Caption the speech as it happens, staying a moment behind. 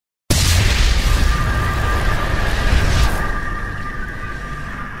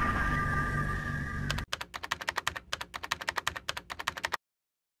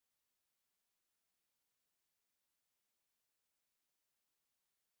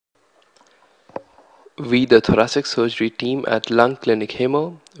We, the thoracic surgery team at Lung Clinic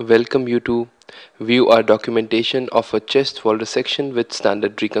Hemo, welcome you to view our documentation of a chest wall resection with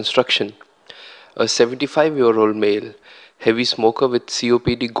standard reconstruction. A 75-year-old male, heavy smoker with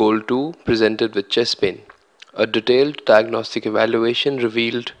COPD Gold 2 presented with chest pain. A detailed diagnostic evaluation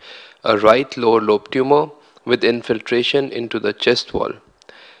revealed a right lower lobe tumor with infiltration into the chest wall.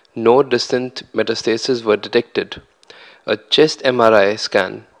 No distant metastases were detected. A chest MRI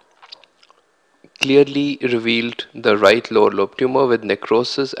scan clearly revealed the right lower lobe tumor with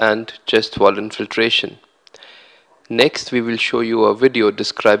necrosis and chest wall infiltration. Next, we will show you a video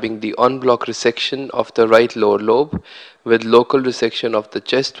describing the en-bloc resection of the right lower lobe with local resection of the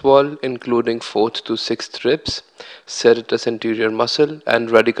chest wall including 4th to 6th ribs, serratus anterior muscle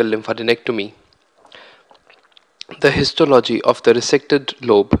and radical lymphadenectomy. The histology of the resected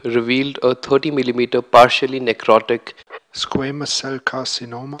lobe revealed a 30 mm partially necrotic squamous cell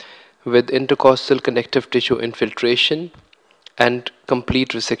carcinoma with intercostal connective tissue infiltration and complete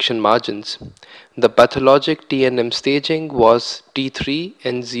resection margins. The pathologic TNM staging was T3,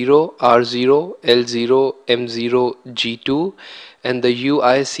 N0, R0, L0, M0, G2 and the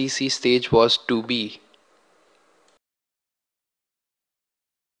UICC stage was 2B.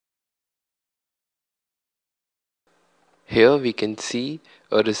 Here we can see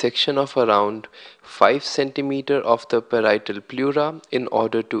a resection of around 5 cm of the parietal pleura in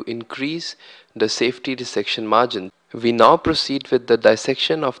order to increase the safety resection margin. We now proceed with the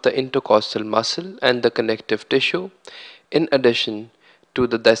dissection of the intercostal muscle and the connective tissue, in addition to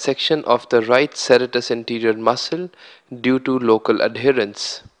the dissection of the right serratus anterior muscle due to local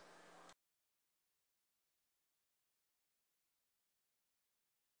adherence.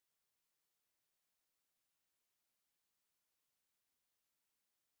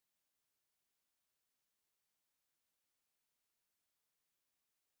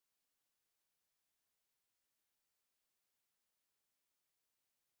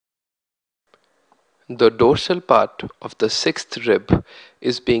 The dorsal part of the 6th rib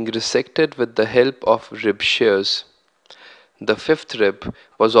is being resected with the help of rib shears. The 5th rib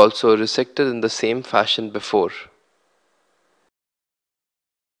was also resected in the same fashion before.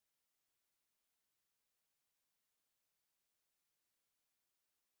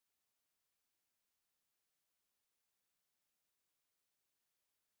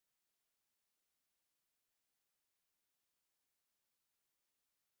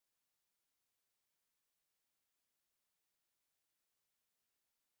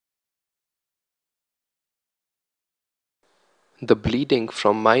 The bleeding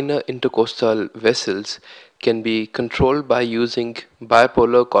from minor intercostal vessels can be controlled by using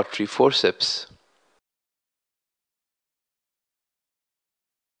bipolar cautery forceps.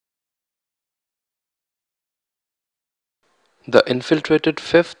 The infiltrated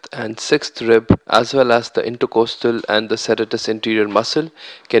 5th and 6th rib as well as the intercostal and the serratus anterior muscle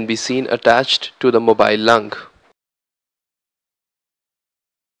can be seen attached to the mobile lung.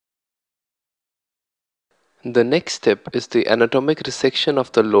 The next step is the anatomic resection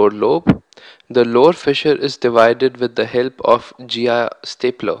of the lower lobe. The lower fissure is divided with the help of GI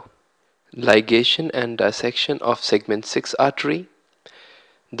stapler. Ligation and dissection of segment 6 artery.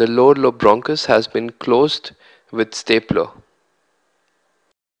 The lower lobe bronchus has been closed with stapler.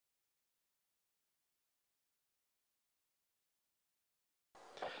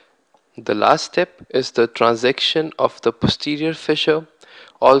 The last step is the transection of the posterior fissure,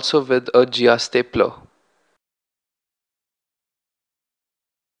 also with a GI stapler.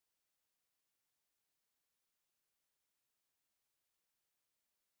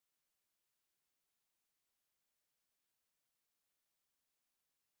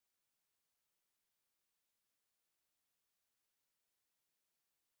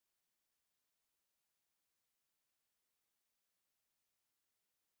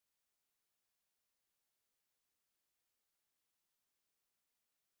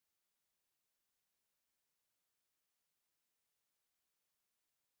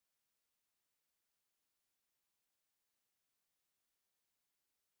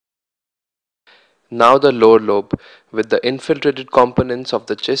 Now the lower lobe with the infiltrated components of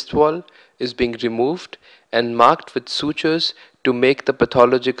the chest wall is being removed and marked with sutures to make the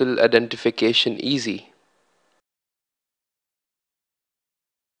pathological identification easy.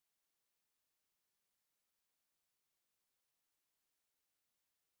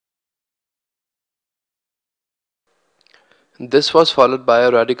 This was followed by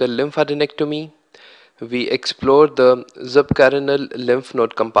a radical lymphadenectomy. We explored the subcarinal lymph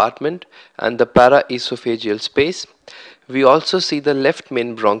node compartment and the paraesophageal space. We also see the left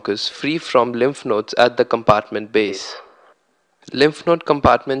main bronchus free from lymph nodes at the compartment base. Lymph node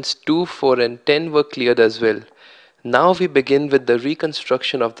compartments 2, 4 and 10 were cleared as well. Now we begin with the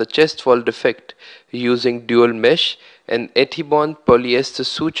reconstruction of the chest wall defect using dual mesh and Ethibond polyester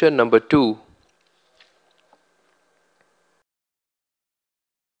suture number 2.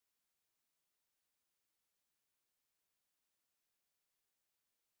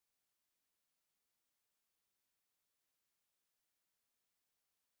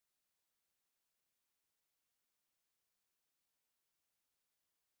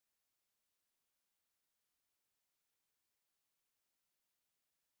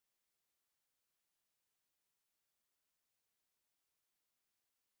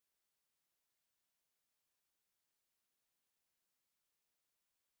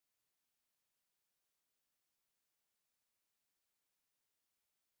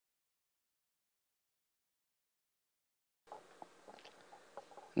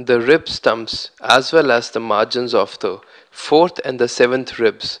 The rib stumps, as well as the margins of the fourth and the seventh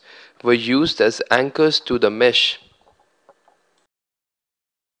ribs, were used as anchors to the mesh.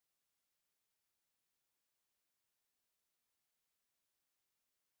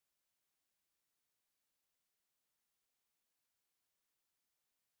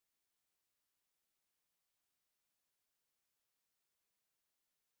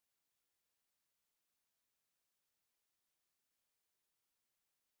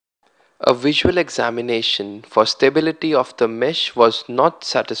 A visual examination for stability of the mesh was not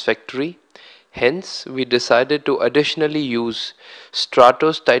satisfactory, hence we decided to additionally use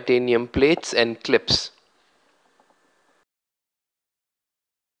Stratos titanium plates and clips.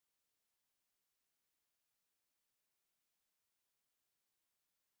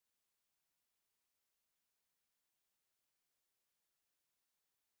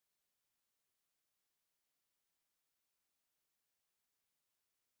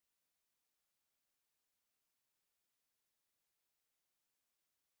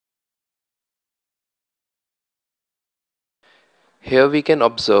 Here we can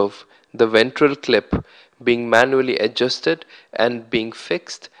observe the ventral clip being manually adjusted and being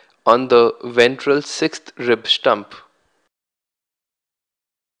fixed on the ventral sixth rib stump.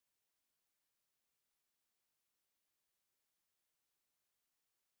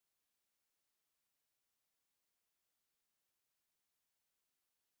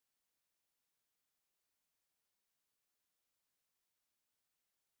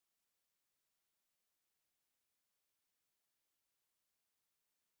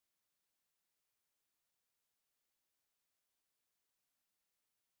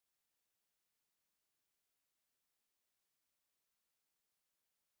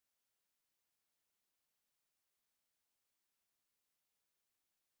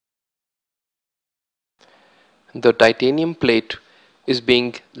 The titanium plate is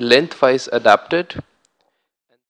being lengthwise adapted